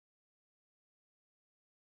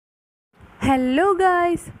Hello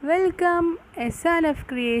guys, welcome SNF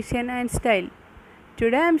Creation and Style.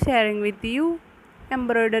 Today I am sharing with you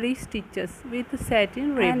embroidery stitches with satin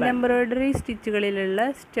ribbon. And embroidery stitchുകളിലുള്ള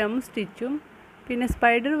stem സ്റ്റിച്ചും പിന്നെ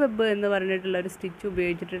spider web എന്ന് പറഞ്ഞിട്ടുള്ള ഒരു stitch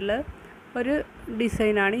ഉപയോഗിച്ചിട്ടുള്ള ഒരു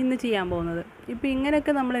ഡിസൈനാണ് ഇന്ന് ചെയ്യാൻ പോകുന്നത്. ഇപ്പോൾ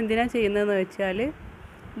ഇങ്ങനെയൊക്കെ നമ്മൾ എന്തിനാണ് ചെയ്യുന്നതെന്ന് വെച്ചാൽ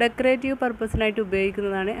ഡെക്കറേറ്റീവ് പർപ്പസിനായിട്ട്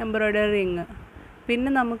ഉപയോഗിക്കുന്നതാണ് എംബ്രോയ്ഡറി റിങ്. പിന്നെ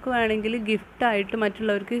നമുക്ക് വേണമെങ്കിൽ ഗിഫ്റ്റായിട്ട്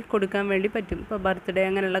മറ്റുള്ളവർക്ക് കൊടുക്കാൻ വേണ്ടി പറ്റും. ഇപ്പോൾ ബർത്ത്ഡേ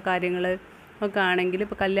അങ്ങനെയുള്ള കാര്യങ്ങൾ ഒക്കെ ആണെങ്കിൽ,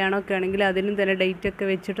 ഇപ്പോൾ കല്യാണമൊക്കെ ആണെങ്കിൽ അതിനും തന്നെ ഡേറ്റൊക്കെ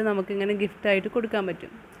വെച്ചിട്ട് നമുക്കിങ്ങനെ ഗിഫ്റ്റായിട്ട് കൊടുക്കാൻ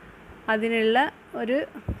പറ്റും. അതിനുള്ള ഒരു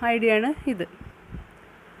ഐഡിയ ആണ് ഇത്.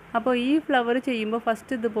 അപ്പോൾ ഈ ഫ്ലവർ ചെയ്യുമ്പോൾ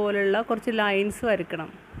ഫസ്റ്റ് ഇതുപോലുള്ള കുറച്ച് ലൈൻസ്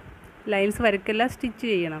വരയ്ക്കണം. ലൈൻസ് വരയ്ക്കല്ല, സ്റ്റിച്ച്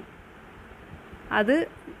ചെയ്യണം. അത്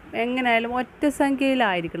എങ്ങനെയായാലും ഒറ്റ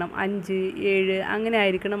സംഖ്യയിലായിരിക്കണം, 5, 7 അങ്ങനെ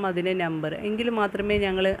ആയിരിക്കണം അതിൻ്റെ നമ്പർ. എങ്കിൽ മാത്രമേ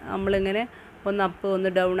നമ്മളിങ്ങനെ ഒന്ന് അപ്പ് ഒന്ന്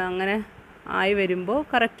ഡൗൺ അങ്ങനെ ആയി വരുമ്പോൾ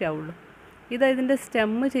കറക്റ്റ് ആവുള്ളൂ. ഇതിൻ്റെ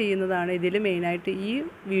സ്റ്റെമ്മ് ചെയ്യുന്നതാണ് ഇതിൽ മെയിനായിട്ട് ഈ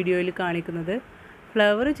വീഡിയോയിൽ കാണിക്കുന്നത്.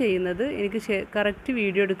 ഫ്ലവർ ചെയ്യുന്നത് എനിക്ക് കറക്റ്റ്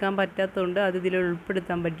വീഡിയോ എടുക്കാൻ പറ്റാത്തതുകൊണ്ട് അത് ഇതിൽ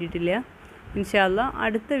ഉൾപ്പെടുത്താൻ പറ്റിയിട്ടില്ല. ഇൻഷാ അല്ലാഹ്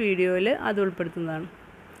അടുത്ത വീഡിയോയിൽ അത് ഉൾപ്പെടുത്തുന്നതാണ്.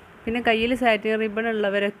 പിന്നെ കയ്യിൽ സാറ്റിൻ റിബൺ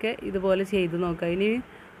ഉള്ളവരൊക്കെ ഇതുപോലെ ചെയ്ത് നോക്കുക. ഇനി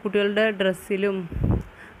കുട്ടികളുടെ ഡ്രസ്സിലും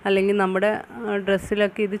അല്ലെങ്കിൽ നമ്മുടെ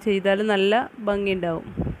ഡ്രസ്സിലൊക്കെ ഇത് ചെയ്താൽ നല്ല ഭംഗിയുണ്ടാവും.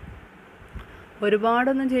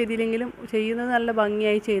 ഒരുപാടൊന്നും ചെയ്തില്ലെങ്കിലും ചെയ്യുന്നത് നല്ല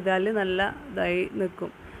ഭംഗിയായി ചെയ്താൽ നല്ല ഇതായി നിൽക്കും.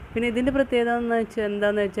 പിന്നെ ഇതിൻ്റെ പ്രത്യേകത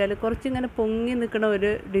എന്താണെന്ന് വെച്ചാൽ കുറച്ചിങ്ങനെ പൊങ്ങി നിൽക്കുന്ന ഒരു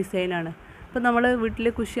ഡിസൈനാണ്. ഇപ്പോൾ നമ്മൾ വീട്ടിൽ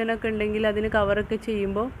കുഷ്യനൊക്കെ ഉണ്ടെങ്കിൽ അതിന് കവറൊക്കെ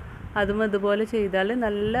ചെയ്യുമ്പോൾ അതും അതുപോലെ ചെയ്താൽ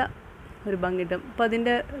നല്ല ഒരു ഭംഗി കിട്ടും.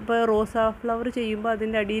 ഇപ്പോൾ റോസാ ഫ്ലവർ ചെയ്യുമ്പോൾ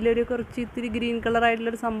അതിൻ്റെ അടിയിലൊരു കുറച്ച് ഇത്തിരി ഗ്രീൻ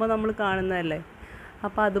കളറായിട്ടുള്ളൊരു സംഭവം നമ്മൾ കാണുന്നതല്ലേ.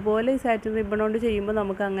 അപ്പോൾ അതുപോലെ ഈ സാറ്റിൻ റിബൺ കൊണ്ട് ചെയ്യുമ്പോൾ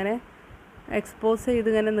നമുക്കങ്ങനെ എക്സ്പോസ് ചെയ്ത്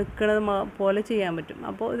ഇങ്ങനെ നിൽക്കുന്നത് പോലെ ചെയ്യാൻ പറ്റും.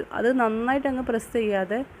 അപ്പോൾ അത് നന്നായിട്ട് അങ്ങ് പ്രസ്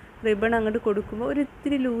ചെയ്യാതെ റിബൺ അങ്ങോട്ട് കൊടുക്കുമ്പോൾ ഒരു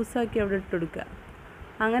ഇത്തിരി ലൂസാക്കി അവിടെ ഇട്ട് കൊടുക്കുക.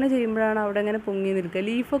 അങ്ങനെ ചെയ്യുമ്പോഴാണ് അവിടെ ഇങ്ങനെ പൊങ്ങി നിൽക്കുക.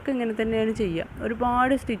 ലീഫൊക്കെ ഇങ്ങനെ തന്നെയാണ് ചെയ്യുക.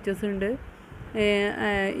 ഒരുപാട് സ്റ്റിച്ചസ് ഉണ്ട്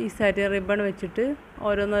ഈ സാറ്റിൻ റിബൺ വെച്ചിട്ട്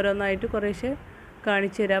ഓരോന്നോരോന്നായിട്ട് കുറേശ്ശെ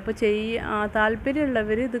കാണിച്ചു തരാം. അപ്പോൾ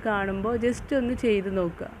താല്പര്യമുള്ളവർ ഇത് കാണുമ്പോൾ ജസ്റ്റ് ഒന്ന് ചെയ്ത്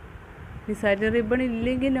നോക്കുക. ഈ സാറ്റിൻ റിബൺ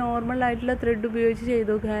ഇല്ലെങ്കിൽ നോർമലായിട്ടുള്ള ത്രെഡ് ഉപയോഗിച്ച്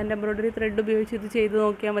ചെയ്ത് നോക്കുക. ഹാൻഡ് എംബ്രോയ്ഡറി ത്രെഡ് ഉപയോഗിച്ച് ഇത് ചെയ്ത്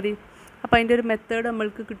നോക്കിയാൽ മതി. അപ്പോൾ അതിൻ്റെ ഒരു മെത്തേഡ്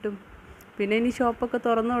നമ്മൾക്ക് കിട്ടും. പിന്നെ ഇനി ഷോപ്പൊക്കെ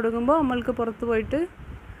തുറന്നു തുടങ്ങുമ്പോൾ നമ്മൾക്ക് പുറത്ത് പോയിട്ട്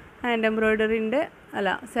ഹാൻഡ് എംബ്രോയ്ഡറിൻ്റെ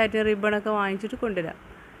സാറ്റിൻ റിബണൊക്കെ വാങ്ങിച്ചിട്ട് കൊണ്ടുവരാം.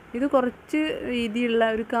 ഇത് കുറച്ച് വീതിയുള്ള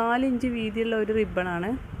ഒരു 4 ഇഞ്ച് വീതിയുള്ള ഒരു റിബണാണ്.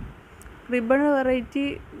 റിബൺ വെറൈറ്റി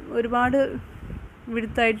ഒരുപാട്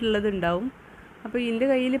വിടുത്തായിട്ടുള്ളത് ഉണ്ടാവും. അപ്പോൾ ഇതിൻ്റെ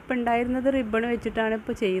കയ്യിൽ ഇപ്പോൾ ഉണ്ടായിരുന്നത് റിബൺ വെച്ചിട്ടാണ്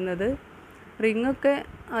ഇപ്പോൾ ചെയ്യുന്നത്. റിങ്ങൊക്കെ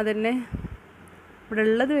അതന്നെ ഇവിടെ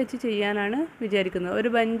ഉള്ളത് വെച്ച് ചെയ്യാനാണ് വിചാരിക്കുന്നത്. ഒരു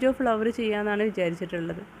ബഞ്ച് ഓഫ് ഫ്ലവർ ചെയ്യാമെന്നാണ്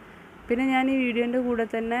വിചാരിച്ചിട്ടുള്ളത്. പിന്നെ ഞാൻ ഈ വീഡിയോൻ്റെ കൂടെ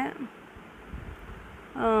തന്നെ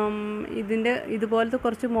ഇതുപോലത്തെ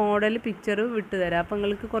കുറച്ച് മോഡൽ പിക്ചർ വിട്ടു തരാം. അപ്പോൾ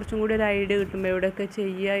നിങ്ങൾക്ക് കുറച്ചും കൂടി ഒരു ഐഡിയ കിട്ടും എവിടെയൊക്കെ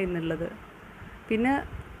ചെയ്യുക എന്നുള്ളത്. പിന്നെ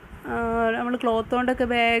നമ്മൾ ക്ലോത്ത് കൊണ്ടൊക്കെ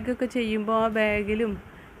ബാഗൊക്കെ ചെയ്യുമ്പോൾ ആ ബാഗിലും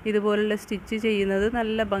ഇതുപോലുള്ള സ്റ്റിച്ച് ചെയ്യുന്നത്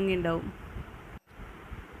നല്ല ഭംഗിയുണ്ടാവും.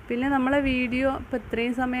 പിന്നെ നമ്മളെ വീഡിയോ ഇപ്പോൾ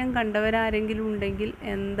ഇത്രയും സമയം കണ്ടവരാരെങ്കിലും ഉണ്ടെങ്കിൽ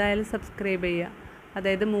എന്തായാലും സബ്സ്ക്രൈബ് ചെയ്യുക.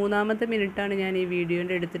 അതായത് 3-ാമത്തെ മിനിറ്റാണ് ഞാൻ ഈ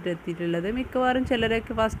വീഡിയോൻ്റെ എടുത്തിട്ട് എത്തിയിട്ടുള്ളത്. മിക്കവാറും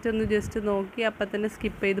ചിലരൊക്കെ ഫസ്റ്റ് ഒന്ന് ജസ്റ്റ് നോക്കി അപ്പം തന്നെ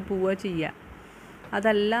സ്കിപ്പ് ചെയ്ത് പോവുക ചെയ്യുക.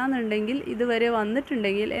 അതല്ലാന്നുണ്ടെങ്കിൽ ഇതുവരെ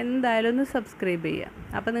വന്നിട്ടുണ്ടെങ്കിൽ എന്തായാലും ഒന്ന് സബ്സ്ക്രൈബ് ചെയ്യുക.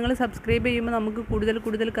 അപ്പോൾ നിങ്ങൾ സബ്സ്ക്രൈബ് ചെയ്യുമ്പോൾ നമുക്ക്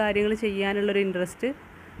കൂടുതൽ കാര്യങ്ങൾ ചെയ്യാനുള്ളൊരു ഇൻട്രസ്റ്റ്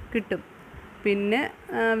കിട്ടും. പിന്നെ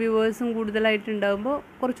വ്യൂവേഴ്സും കൂടുതലായിട്ടുണ്ടാകുമ്പോൾ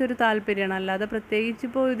കുറച്ചൊരു താല്പര്യമാണ്. അല്ലാതെ പ്രത്യേകിച്ച്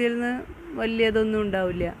ഇപ്പോൾ ഇതിൽ നിന്ന് വലിയതൊന്നും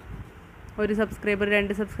ഉണ്ടാവില്ല. ഒരു സബ്സ്ക്രൈബർ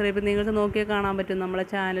 2 സബ്സ്ക്രൈബർ നിങ്ങൾക്ക് നോക്കിയാൽ കാണാൻ പറ്റും. നമ്മളെ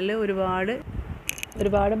ചാനൽ ഒരുപാട്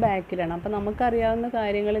ബാക്കിലാണ്. അപ്പോൾ നമുക്കറിയാവുന്ന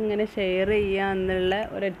കാര്യങ്ങൾ ഇങ്ങനെ ഷെയർ ചെയ്യുക എന്നുള്ള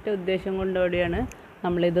ഒരൊറ്റ ഉദ്ദേശം കൊണ്ടോടെയാണ്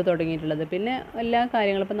നമ്മളിത് തുടങ്ങിയിട്ടുള്ളത്. പിന്നെ എല്ലാ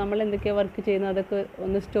കാര്യങ്ങളും ഇപ്പോൾ നമ്മൾ എന്തൊക്കെയാണ് വർക്ക് ചെയ്യുന്നത് അതൊക്കെ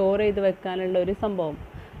ഒന്ന് സ്റ്റോർ ചെയ്ത് വെക്കാനുള്ള ഒരു സംഭവം.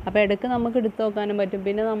 അപ്പോൾ ഇടയ്ക്ക് നമുക്ക് എടുത്ത് നോക്കാനും പറ്റും.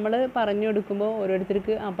 പിന്നെ നമ്മൾ പറഞ്ഞു കൊടുക്കുമ്പോൾ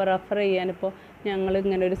ഓരോരുത്തർക്ക് അപ്പോൾ റെഫർ ചെയ്യാനിപ്പോൾ ഞങ്ങൾ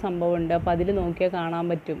ഇങ്ങനെ ഒരു സംഭവം ഉണ്ട് അപ്പോൾ അതിൽ നോക്കിയാൽ കാണാൻ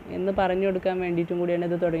പറ്റും എന്ന് പറഞ്ഞു കൊടുക്കാൻ വേണ്ടിയിട്ടും കൂടിയാണ്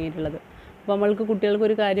ഇത് തുടങ്ങിയിട്ടുള്ളത്. അപ്പോൾ നമ്മൾക്ക് കുട്ടികൾക്ക്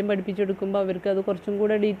ഒരു കാര്യം പഠിപ്പിച്ചു കൊടുക്കുമ്പോൾ അവർക്ക് അത് കുറച്ചും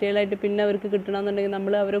കൂടെ ഡീറ്റെയിൽ ആയിട്ട് പിന്നെ അവർക്ക് കിട്ടണമെന്നുണ്ടെങ്കിൽ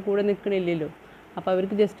നമ്മൾ അവരുടെ കൂടെ നിൽക്കണില്ലല്ലോ. അപ്പോൾ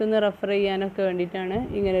അവർക്ക് ജസ്റ്റ് ഒന്ന് റെഫർ ചെയ്യാനൊക്കെ വേണ്ടിയിട്ടാണ്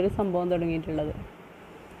ഇങ്ങനൊരു സംഭവം തുടങ്ങിയിട്ടുള്ളത്.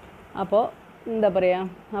 അപ്പോൾ എന്താ പറയുക,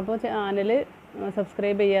 അപ്പോൾ ചാനൽ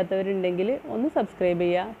സബ്സ്ക്രൈബ് ചെയ്യാത്തവരുണ്ടെങ്കിൽ ഒന്ന് സബ്സ്ക്രൈബ്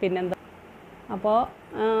ചെയ്യുക. പിന്നെന്താ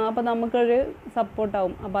അപ്പോൾ നമുക്കൊരു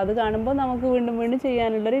സപ്പോർട്ടാവും. അപ്പോൾ അത് കാണുമ്പോൾ നമുക്ക് വീണ്ടും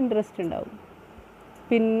ചെയ്യാനുള്ളൊരു ഇൻട്രസ്റ്റ് ഉണ്ടാവും.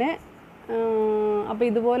 പിന്നെ അപ്പോൾ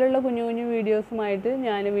ഇതുപോലുള്ള കുഞ്ഞു വീഡിയോസുമായിട്ട്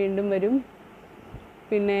ഞാൻ വീണ്ടും വരും.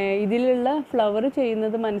 പിന്നെ ഇതിലുള്ള ഫ്ലവർ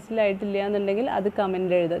ചെയ്യുന്നത് മനസ്സിലായിട്ടില്ല എന്നുണ്ടെങ്കിൽ അത്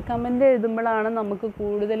കമൻ്റ് എഴുതുമ്പോഴാണ് നമുക്ക്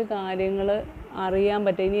കൂടുതൽ കാര്യങ്ങൾ അറിയാൻ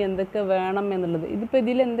പറ്റുക. ഇനി എന്തൊക്കെ വേണം എന്നുള്ളത്. ഇതിപ്പോൾ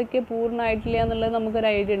ഇതിൽ എന്തൊക്കെ പൂർണ്ണമായിട്ടില്ല എന്നുള്ളത് നമുക്കൊരു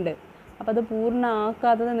ഐഡിയ ഉണ്ട്. അപ്പോൾ അത്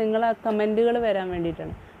പൂർണ്ണമാക്കാത്തത് നിങ്ങളെ കമൻറ്റുകൾ വരാൻ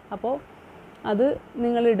വേണ്ടിയിട്ടാണ്. അപ്പോൾ അത്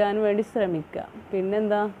നിങ്ങൾ ഇടാൻ വേണ്ടി ശ്രമിക്കുക.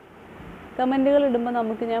 പിന്നെന്താ, കമൻറ്റുകൾ ഇടുമ്പോൾ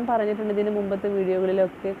നമുക്ക് ഞാൻ പറഞ്ഞിട്ടുണ്ട് ഇതിന് മുമ്പത്തെ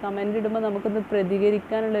വീഡിയോകളിലൊക്കെ കമൻറ്റ് ഇടുമ്പോൾ നമുക്കൊന്ന്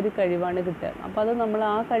പ്രതികരിക്കാനുള്ളൊരു കഴിവാണ് കിട്ടുക. അപ്പോൾ അത് നമ്മൾ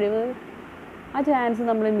ആ കഴിവ് ആ ചാൻസ്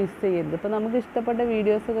നമ്മൾ മിസ് ചെയ്യരുത്. ഇപ്പോൾ നമുക്ക് ഇഷ്ടപ്പെട്ട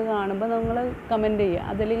വീഡിയോസൊക്കെ കാണുമ്പോൾ നമ്മൾ കമൻറ്റ് ചെയ്യുക.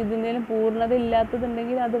 അതിൽ ഇതിൻ്റെലും പൂർണ്ണത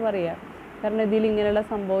ഇല്ലാത്തതുണ്ടെങ്കിൽ അത് പറയുക. കാരണം ഇതിൽ ഇങ്ങനെയുള്ള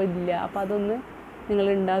സംഭവം ഇല്ല, അപ്പോൾ അതൊന്ന് നിങ്ങൾ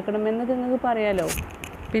ഉണ്ടാക്കണമെന്നൊക്കെ നിങ്ങൾക്ക് പറയാമല്ലോ.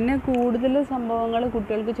 പിന്നെ കൂടുതൽ സംഭവങ്ങൾ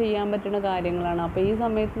കുട്ടികൾക്ക് ചെയ്യാൻ പറ്റുന്ന കാര്യങ്ങളാണ്. അപ്പോൾ ഈ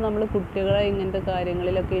സമയത്ത് നമ്മൾ കുട്ടികളെ ഇങ്ങനത്തെ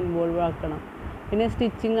കാര്യങ്ങളിലൊക്കെ ഇൻവോൾവ് ആക്കണം. പിന്നെ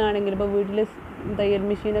സ്റ്റിച്ചിങ് ആണെങ്കിൽ ഇപ്പോൾ വീട്ടിൽ തയ്യൽ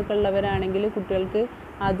മെഷീനൊക്കെ ഉള്ളവരാണെങ്കിൽ കുട്ടികൾക്ക്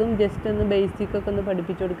അതും ജസ്റ്റ് ഒന്ന് ബേസിക്കൊക്കെ ഒന്ന്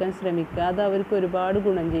പഠിപ്പിച്ചു കൊടുക്കാൻ ശ്രമിക്കുക. അത് അവർക്ക് ഒരുപാട്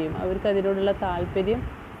ഗുണം ചെയ്യും. അവർക്ക് അതിനോടുള്ള താല്പര്യം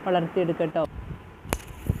വളർത്തിയെടുക്കട്ടോ.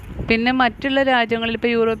 പിന്നെ മറ്റുള്ള രാജ്യങ്ങളിൽ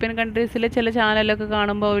ഇപ്പോൾ യൂറോപ്യൻ കൺട്രീസിലെ ചില ചാനലൊക്കെ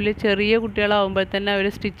കാണുമ്പോൾ അവർ ചെറിയ കുട്ടികളാവുമ്പോൾ തന്നെ അവർ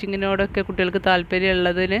സ്റ്റിച്ചിങ്ങിനോടൊക്കെ കുട്ടികൾക്ക്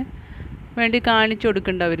താല്പര്യമുള്ളതിന് വേണ്ടി കാണിച്ചു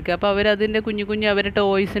കൊടുക്കുന്നുണ്ട് അവർക്ക്. അപ്പോൾ അവരതിൻ്റെ കുഞ്ഞു അവരുടെ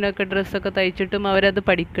ടോയ്സിനൊക്കെ ഡ്രസ്സൊക്കെ തയ്ച്ചിട്ടും അവരത്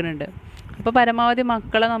പഠിക്കുന്നുണ്ട്. അപ്പോൾ പരമാവധി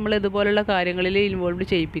മക്കളെ നമ്മൾ ഇതുപോലുള്ള കാര്യങ്ങളിൽ ഇൻവോൾവ്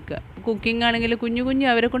ചെയ്യിപ്പിക്കുക. കുക്കിംഗ് ആണെങ്കിൽ കുഞ്ഞു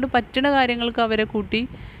അവരെ കൊണ്ട് പറ്റുന്ന കാര്യങ്ങൾക്ക് അവരെ കൂട്ടി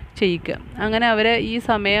ചെയ്യിക്കുക. അങ്ങനെ അവരെ ഈ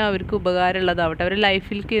സമയം അവർക്ക് ഉപകാരമുള്ളതാവട്ടെ. അവരുടെ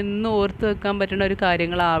ലൈഫിലേക്ക് എന്നും ഓർത്ത് വെക്കാൻ പറ്റുന്ന ഒരു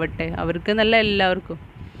കാര്യങ്ങളാവട്ടെ അവർക്ക്, നല്ല എല്ലാവർക്കും.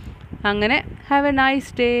 അങ്ങനെ have A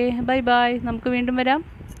nice day. Bye bye. നമുക്ക് വീണ്ടും വരാം.